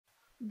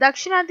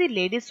దక్షిణాది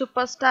lady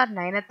super star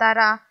Nayanthara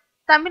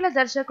తమిళ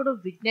దర్శకుడు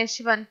విఘ్నేష్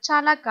శివన్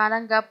చాలా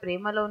కాలంగా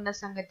ప్రేమలో ఉన్న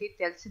సంగతి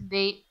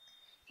తెలిసిందే.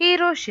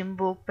 హీరో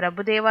శింబు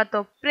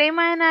ప్రభుదేవాతో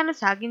ప్రేమాయణాలు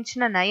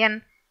సాగించిన నయన్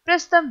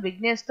ప్రస్తుతం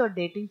విఘ్నేష్ తో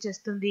డేటింగ్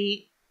చేస్తుంది.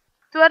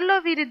 త్వరలో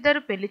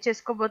వీరిద్దరు పెళ్లి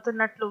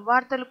చేసుకోబోతున్నట్లు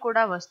వార్తలు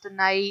కూడా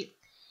వస్తున్నాయి.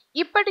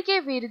 ఇప్పటికే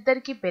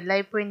వీరిద్దరికి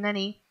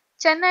పెళ్లైపోయిందని,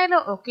 చెన్నైలో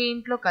ఒకే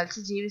ఇంట్లో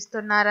కలిసి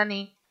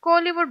జీవిస్తున్నారని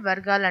కోలీవుడ్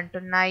వర్గాలు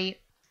అంటున్నాయి.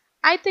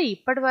 అయితే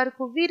ఇప్పటి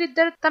వరకు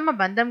వీరిద్దరు తమ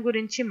బంధం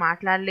గురించి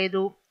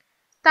మాట్లాడలేదు.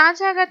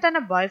 తాజాగా తన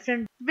boy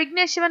friend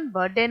Vignesh Sivan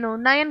బర్త్డేను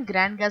Nayan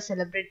grand గా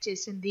సెలబ్రేట్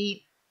చేసింది.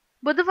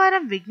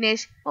 బుధవారం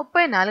విఘ్నేష్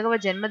 34వ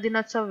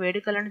జన్మదినోత్సవ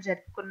వేడుకలను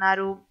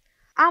జరుపుకున్నారు.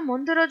 ఆ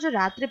ముందు రోజు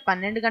రాత్రి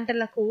 12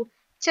 గంటలకు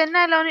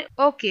చెన్నైలోని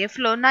ఓ కేఫ్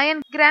లో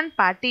నయన్ గ్రాండ్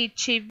పార్టీ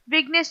ఇచ్చి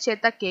విఘ్నేష్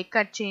చేత కేక్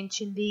కట్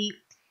చేయించింది.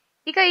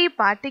 ఇక ఈ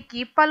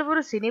పార్టీకి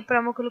పలువురు సినీ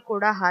ప్రముఖులు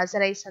కూడా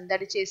హాజరై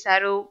సందడి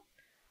చేశారు.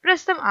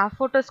 ప్రస్తుతం ఆ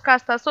ఫొటోస్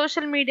కాస్త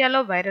సోషల్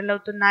మీడియాలో వైరల్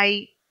అవుతున్నాయి.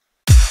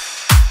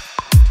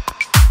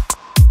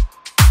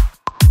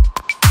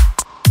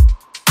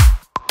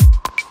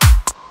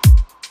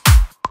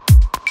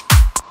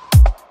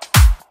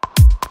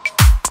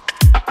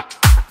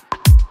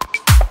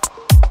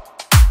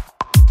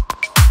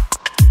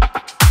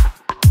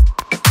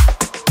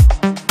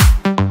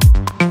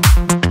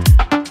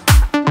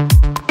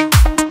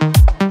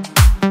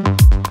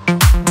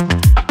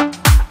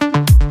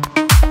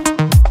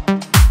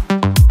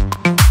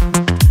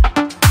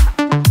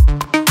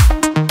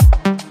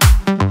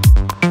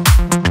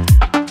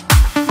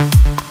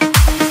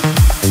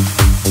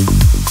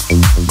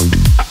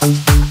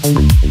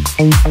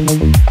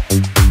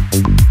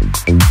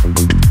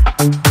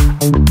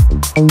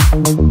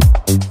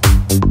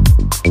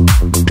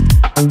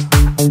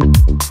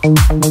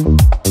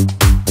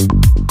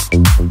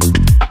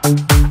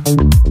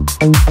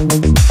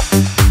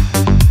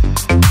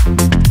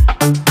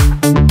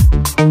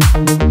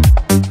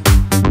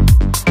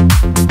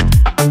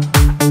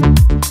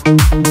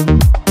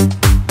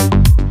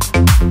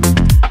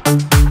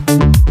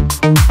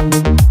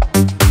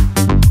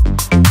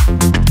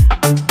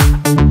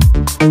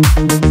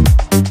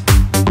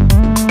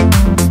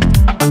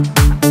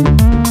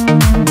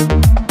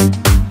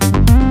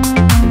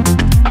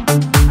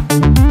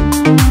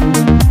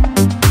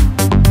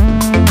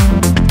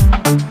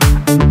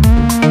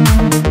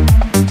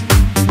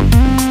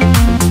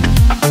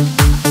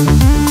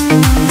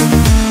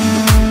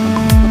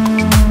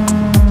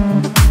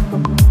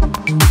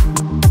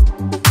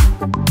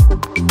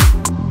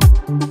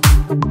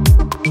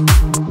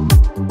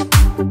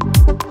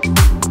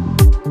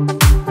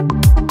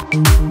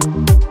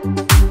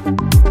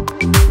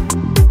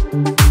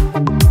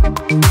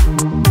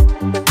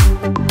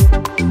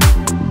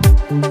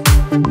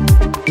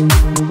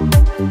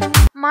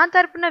 మా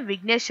తరపున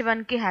విఘ్నేష్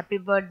శివన్ కి హ్యాపీ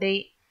బర్త్డే.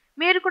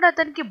 మీరు కూడా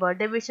అతనికి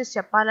బర్త్డే విషెస్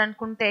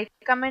చెప్పాలనుకుంటే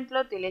కమెంట్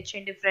లో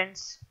తెలియచేయండి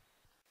ఫ్రెండ్స్.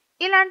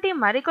 ఇలాంటి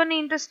మరికొన్ని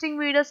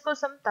ఇంట్రెస్టింగ్ వీడియోస్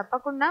కోసం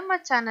తప్పకుండా మా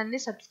ఛానల్ ని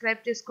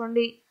సబ్స్క్రైబ్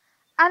చేసుకోండి.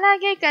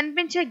 అలాగే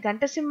కనిపించే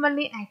గంట సింబల్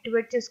ని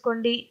యాక్టివేట్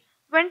చేసుకోండి.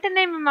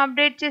 వెంటనే మేము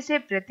అప్డేట్ చేసే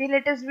ప్రతి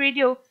లేటెస్ట్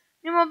వీడియో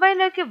మీ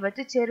మొబైల్లోకి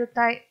వచ్చి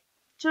చేరుతాయి.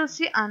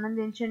 చూసి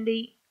ఆనందించండి.